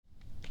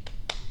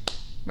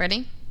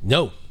Ready?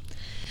 No.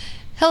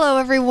 Hello,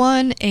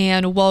 everyone,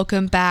 and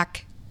welcome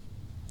back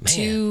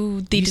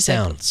to the... You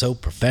sound so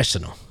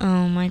professional.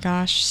 Oh, my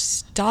gosh.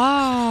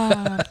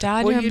 Stop.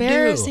 Dad, you're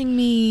embarrassing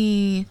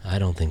me. I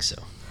don't think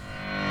so.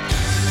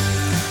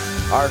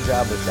 Our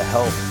job is to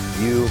help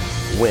you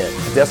win.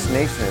 The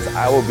destination is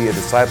I will be a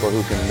disciple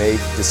who can make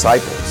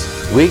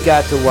disciples. We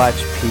got to watch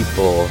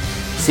people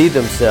see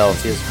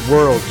themselves as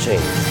world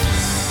changers.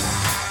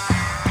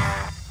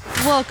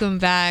 Welcome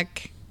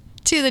back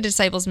to the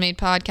Disciples Made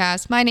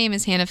podcast. My name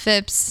is Hannah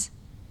Phipps.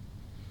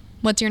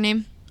 What's your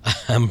name?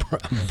 I'm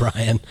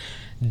Brian,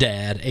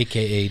 Dad,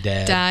 a.k.a.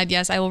 Dad. Dad,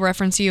 yes, I will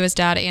reference you as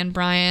Dad and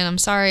Brian. I'm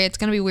sorry, it's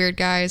going to be weird,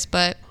 guys,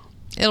 but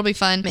it'll be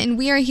fun. And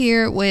we are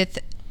here with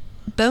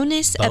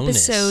bonus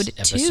episode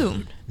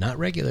 2. Not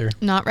regular.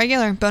 Not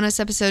regular. Bonus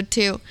episode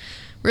 2.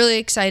 Really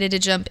excited to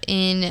jump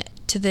in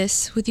to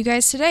this with you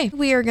guys today.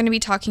 We are going to be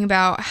talking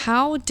about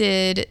how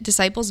did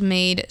Disciples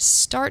Made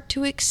start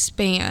to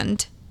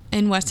expand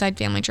in Westside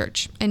Family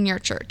Church, in your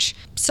church.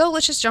 So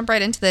let's just jump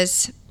right into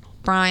this.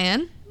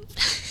 Brian,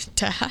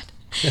 Dad,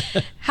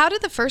 how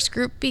did the first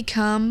group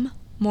become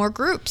more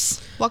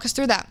groups? Walk us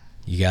through that.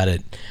 You got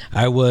it.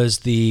 I was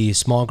the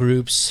small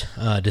groups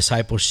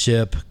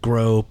discipleship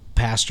grow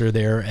pastor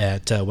there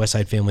at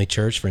Westside Family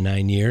Church for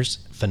 9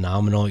 years.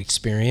 Phenomenal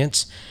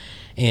experience.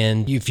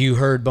 And if you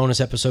heard bonus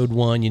episode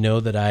 1, you know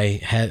that I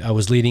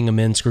was leading a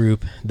men's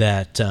group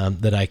that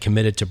I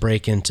committed to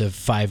break into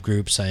 5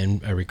 groups. I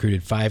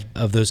recruited 5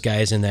 of those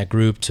guys in that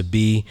group to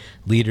be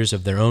leaders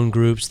of their own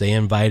groups. They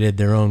invited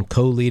their own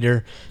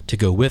co-leader to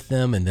go with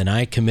them, and then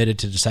I committed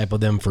to disciple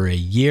them for a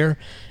year.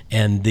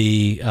 And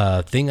the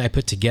thing I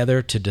put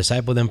together to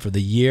disciple them for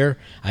the year,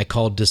 I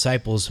called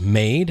Disciples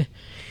Made.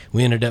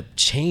 We ended up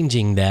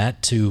changing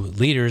that to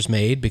Leaders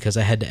Made because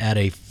I had to add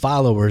a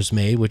Followers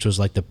Made, which was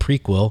like the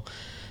prequel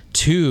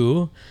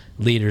to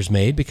Leaders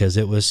Made because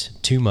it was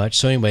too much.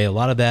 So anyway, a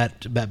lot of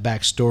that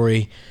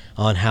backstory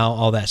on how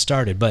all that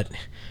started. But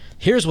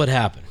here's what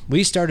happened.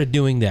 We started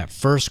doing that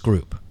first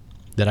group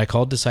that I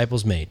called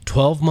Disciples Made,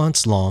 12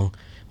 months long.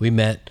 We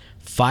met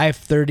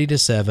 5:30 to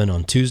 7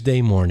 on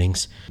Tuesday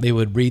mornings. They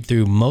would read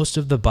through most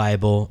of the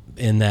Bible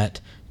in that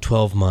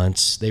 12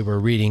 months. They were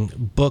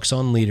reading books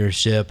on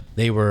leadership.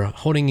 They were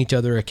holding each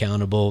other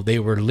accountable. They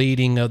were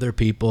leading other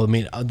people. I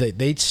mean,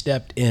 they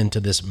stepped into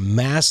this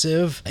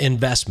massive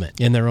investment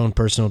in their own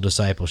personal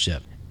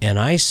discipleship. And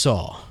I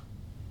saw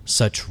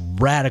such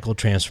radical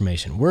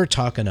transformation. We're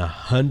talking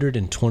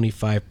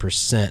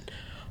 125%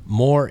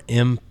 more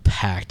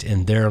impact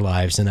in their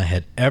lives than I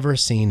had ever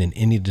seen in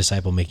any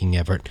disciple-making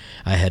effort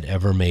I had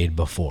ever made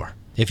before.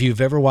 If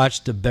you've ever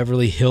watched the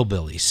Beverly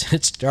Hillbillies,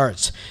 it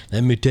starts,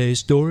 let me tell you a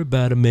story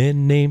about a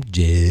man named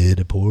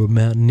Jed, a poor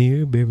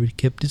mountaineer, Beverly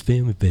kept his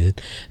family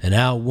fed, and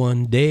out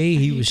one day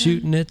he was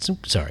shooting at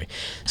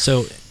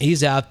so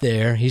he's out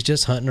there, he's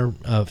just hunting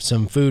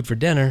some food for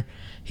dinner,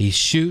 he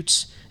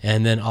shoots,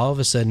 and then all of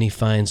a sudden he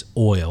finds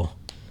oil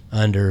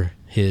under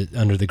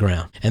the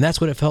ground. And that's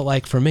what it felt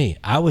like for me.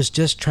 I was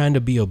just trying to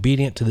be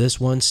obedient to this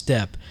one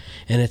step,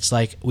 and it's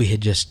like we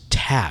had just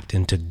tapped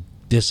into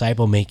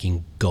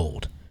disciple-making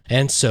gold.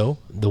 And so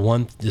the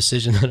one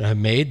decision that I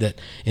made that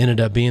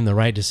ended up being the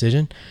right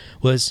decision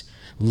was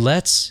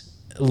let's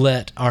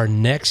let our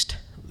next,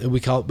 we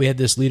had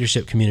this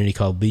leadership community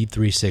called Lead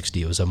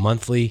 360. It was a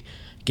monthly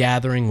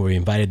gathering where we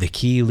invited the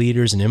key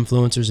leaders and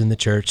influencers in the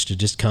church to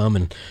just come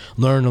and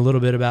learn a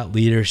little bit about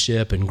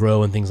leadership and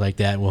grow and things like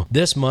that. Well,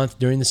 this month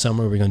during the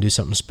summer, we're going to do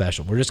something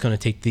special. We're just going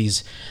to take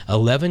these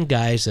 11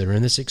 guys that are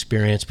in this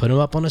experience, put them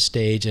up on a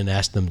stage and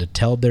ask them to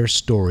tell their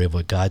story of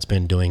what God's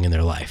been doing in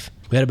their life.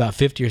 We had about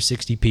 50 or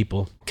 60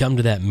 people come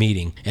to that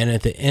meeting. And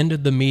at the end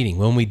of the meeting,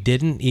 when we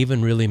didn't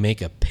even really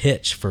make a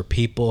pitch for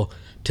people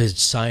to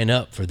sign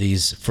up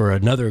for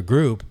another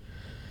group,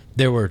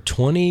 there were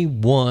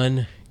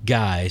 21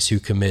 guys who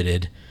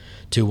committed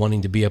to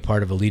wanting to be a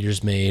part of a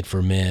Leaders Made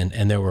for men.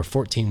 And there were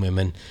 14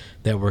 women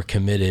that were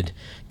committed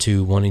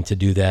to wanting to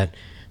do that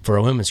for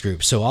a women's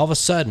group. So all of a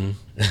sudden,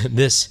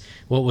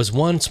 what was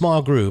one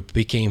small group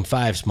became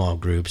 5 small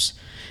groups.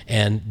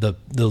 And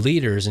the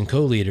leaders and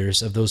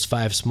co-leaders of those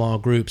 5 small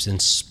groups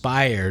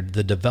inspired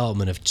the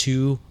development of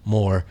 2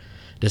 more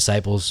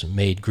Disciples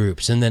Made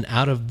groups. And then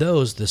out of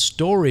those, the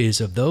stories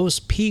of those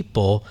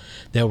people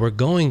that were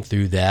going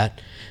through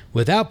that,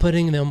 without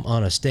putting them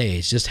on a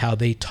stage, just how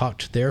they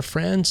talked to their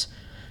friends,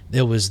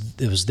 it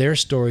was their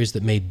stories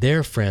that made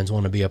their friends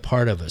want to be a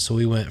part of it. So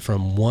we went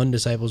from 1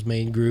 Disciples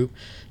Made group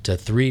to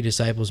 3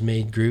 Disciples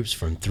Made groups,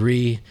 from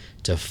 3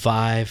 to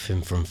 5,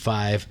 and from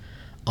 5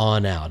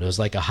 on out. It was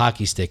like a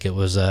hockey stick. It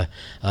was a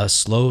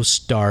slow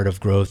start of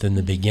growth in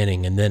the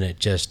beginning, and then it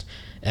just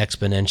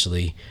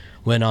exponentially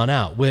went on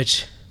out,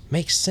 which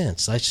makes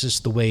sense. That's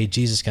just the way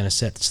Jesus kind of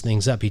sets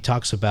things up. He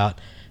talks about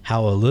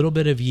how a little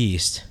bit of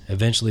yeast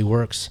eventually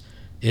works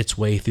its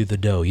way through the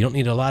dough. You don't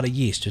need a lot of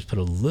yeast. Just put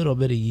a little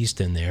bit of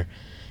yeast in there,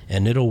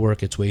 and it'll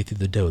work its way through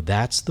the dough.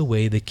 That's the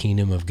way the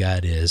kingdom of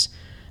God is,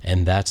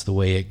 and that's the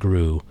way it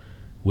grew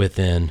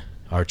within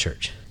our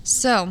church.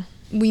 So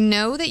we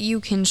know that you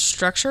can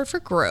structure for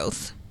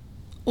growth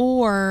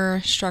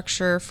or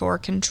structure for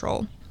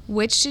control?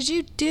 Which did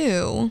you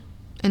do,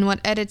 and what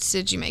edits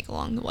did you make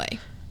along the way?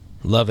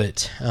 Love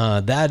it.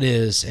 That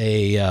is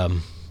a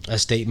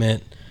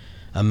statement,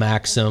 a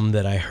maxim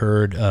that I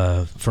heard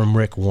from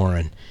Rick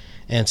Warren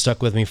and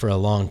stuck with me for a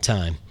long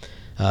time.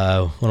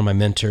 One of my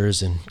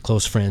mentors and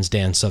close friends,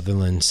 Dan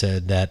Sutherland,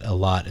 said that a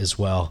lot as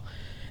well.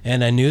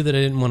 And I knew that I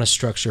didn't want to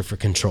structure for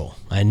control.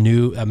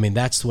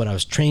 That's what I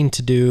was trained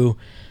to do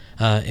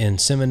in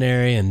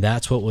seminary, and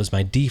that's what was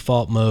my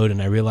default mode, and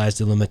I realized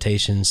the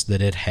limitations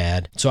that it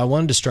had. So I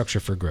wanted to structure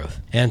for growth.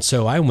 And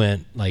so I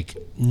went like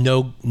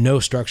no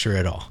structure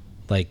at all.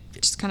 Like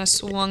just kind of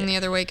swung the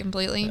other way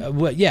completely.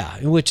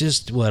 Which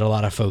is what a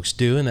lot of folks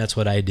do, and that's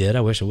what I did.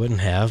 I wish I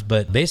wouldn't have,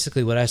 but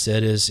basically what I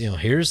said is,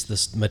 here's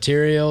the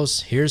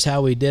materials, here's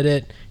how we did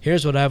it,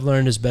 here's what I've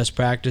learned as best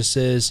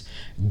practices,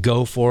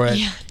 go for it.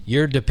 Yeah.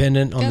 You're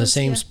dependent on the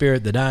same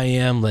spirit that I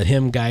am. Let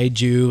him guide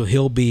you.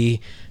 He'll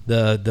be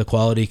the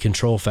quality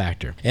control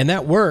factor. And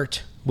that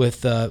worked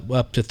with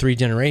up to 3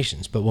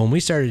 generations. But when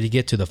we started to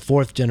get to the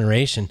 4th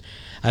generation,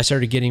 I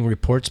started getting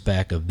reports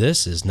back of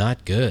this is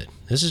not good.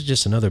 This is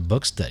just another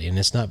book study, and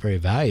it's not very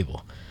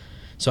valuable.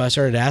 So I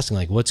started asking,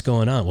 like, what's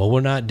going on? Well, we're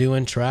not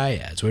doing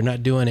triads. We're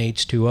not doing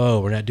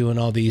H2O. We're not doing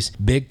all these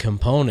big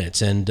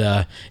components. And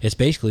it's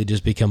basically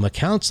just become a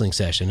counseling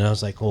session. And I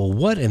was like, well,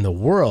 what in the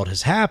world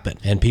has happened?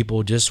 And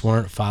people just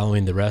weren't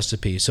following the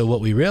recipe. So what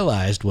we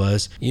realized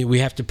was we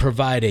have to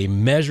provide a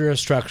measure of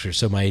structure.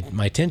 So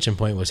my tension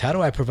point was, how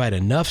do I provide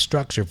enough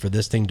structure for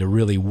this thing to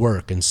really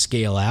work and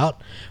scale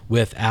out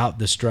without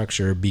the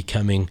structure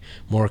becoming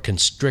more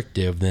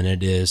constrictive than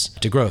it is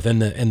to growth?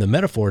 And the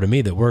metaphor to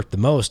me that worked the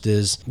most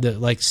is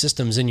like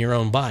systems in your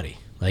own body.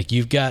 Like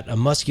you've got a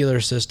muscular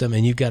system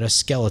and you've got a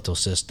skeletal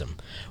system.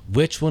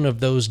 Which one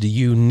of those do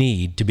you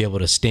need to be able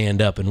to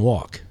stand up and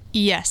walk?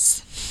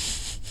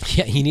 Yes.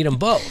 Yeah, you need them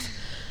both.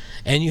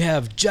 And you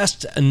have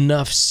just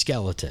enough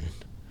skeleton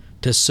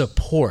to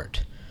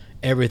support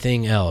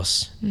everything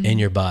else in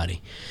your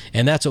body.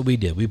 And that's what we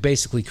did. We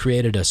basically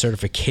created a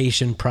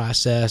certification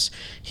process.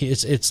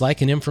 It's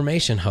like an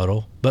information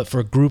huddle, but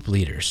for group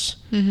leaders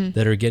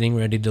that are getting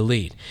ready to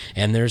lead.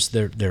 And there's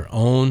their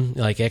own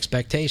like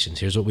expectations.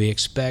 Here's what we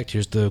expect.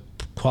 Here's the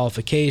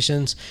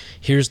qualifications.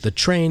 Here's the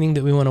training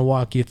that we want to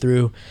walk you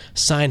through.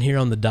 Sign here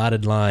on the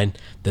dotted line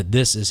that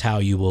this is how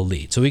you will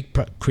lead. So we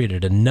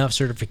created enough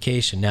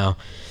certification. Now,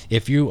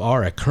 if you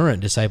are a current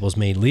Disciples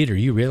Made leader,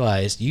 you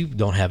realize you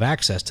don't have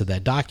access to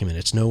that document.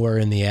 It's nowhere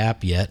in the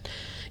app yet.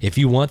 If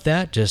you want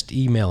that, just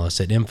email us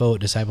at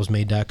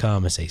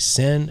info@disciplesmade.com and say,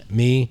 send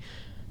me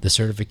the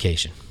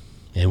certification,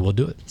 and we'll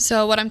do it.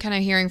 So what I'm kind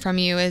of hearing from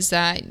you is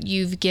that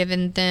you've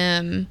given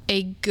them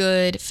a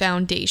good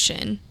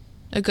foundation,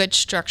 a good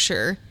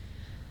structure,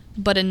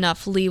 but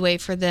enough leeway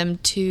for them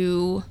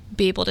to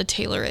be able to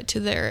tailor it to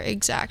their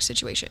exact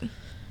situation.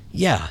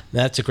 Yeah,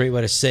 that's a great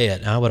way to say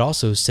it. I would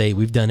also say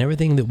we've done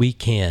everything that we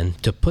can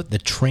to put the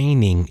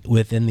training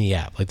within the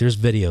app. Like there's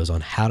videos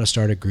on how to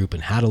start a group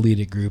and how to lead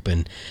a group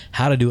and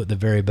how to do it the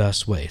very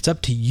best way. It's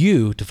up to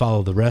you to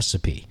follow the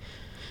recipe,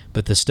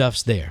 but the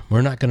stuff's there.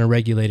 We're not going to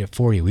regulate it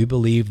for you. We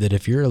believe that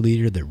if you're a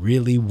leader that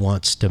really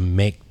wants to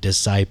make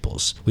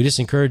disciples, we just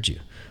encourage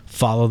you,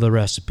 follow the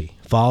recipe.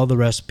 Follow the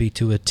recipe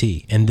to a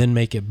T and then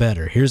make it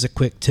better. Here's a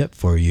quick tip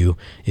for you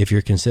if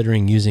you're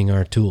considering using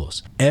our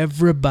tools.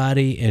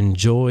 Everybody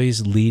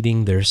enjoys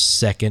leading their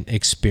second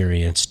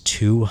experience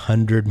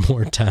 200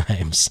 more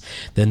times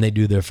than they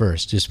do their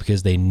first, just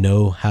because they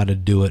know how to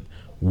do it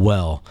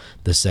well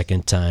the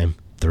second time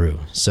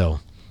through. So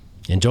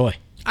enjoy.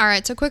 All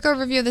right, so quick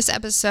overview of this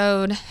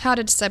episode. How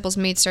did Disciples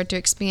Made start to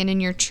expand in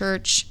your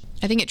church?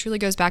 I think it truly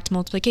goes back to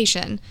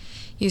multiplication.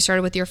 You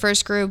started with your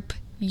first group.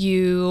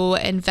 You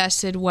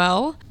invested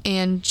well,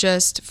 and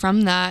just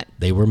from that,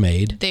 they were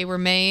made,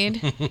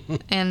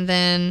 and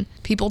then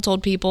people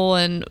told people,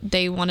 and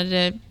they wanted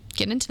to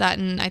get into that.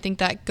 And I think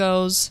that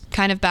goes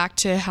kind of back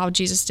to how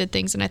Jesus did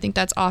things, and I think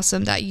that's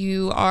awesome that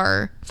you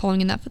are following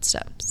in that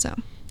footstep. So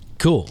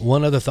cool.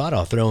 One other thought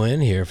I'll throw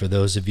in here for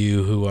those of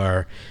you who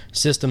are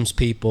systems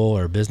people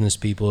or business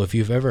people. If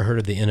you've ever heard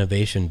of the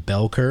innovation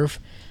bell curve,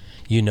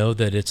 you know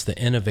that it's the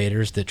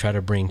innovators that try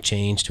to bring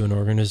change to an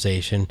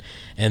organization,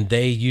 and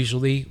they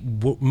usually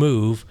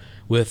move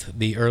with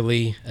the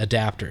early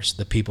adapters,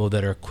 the people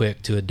that are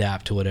quick to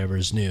adapt to whatever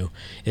is new.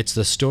 It's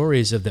the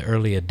stories of the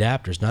early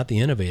adapters, not the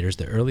innovators,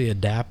 the early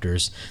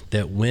adapters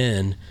that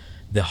win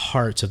the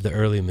hearts of the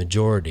early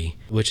majority,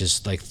 which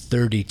is like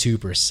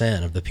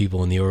 32% of the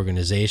people in the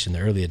organization. The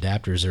early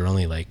adapters are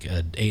only like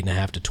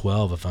 8.5 to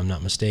 12, if I'm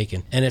not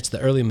mistaken. And it's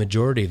the early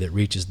majority that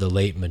reaches the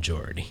late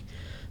majority.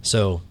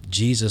 So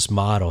Jesus'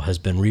 model has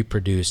been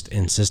reproduced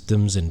in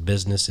systems and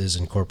businesses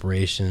and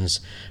corporations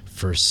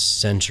for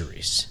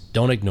centuries.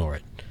 Don't ignore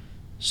it.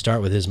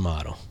 Start with his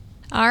model.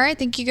 All right.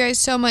 Thank you guys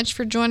so much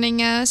for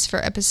joining us for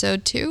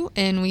episode 2,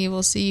 and we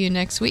will see you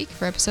next week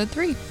for episode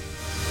 3.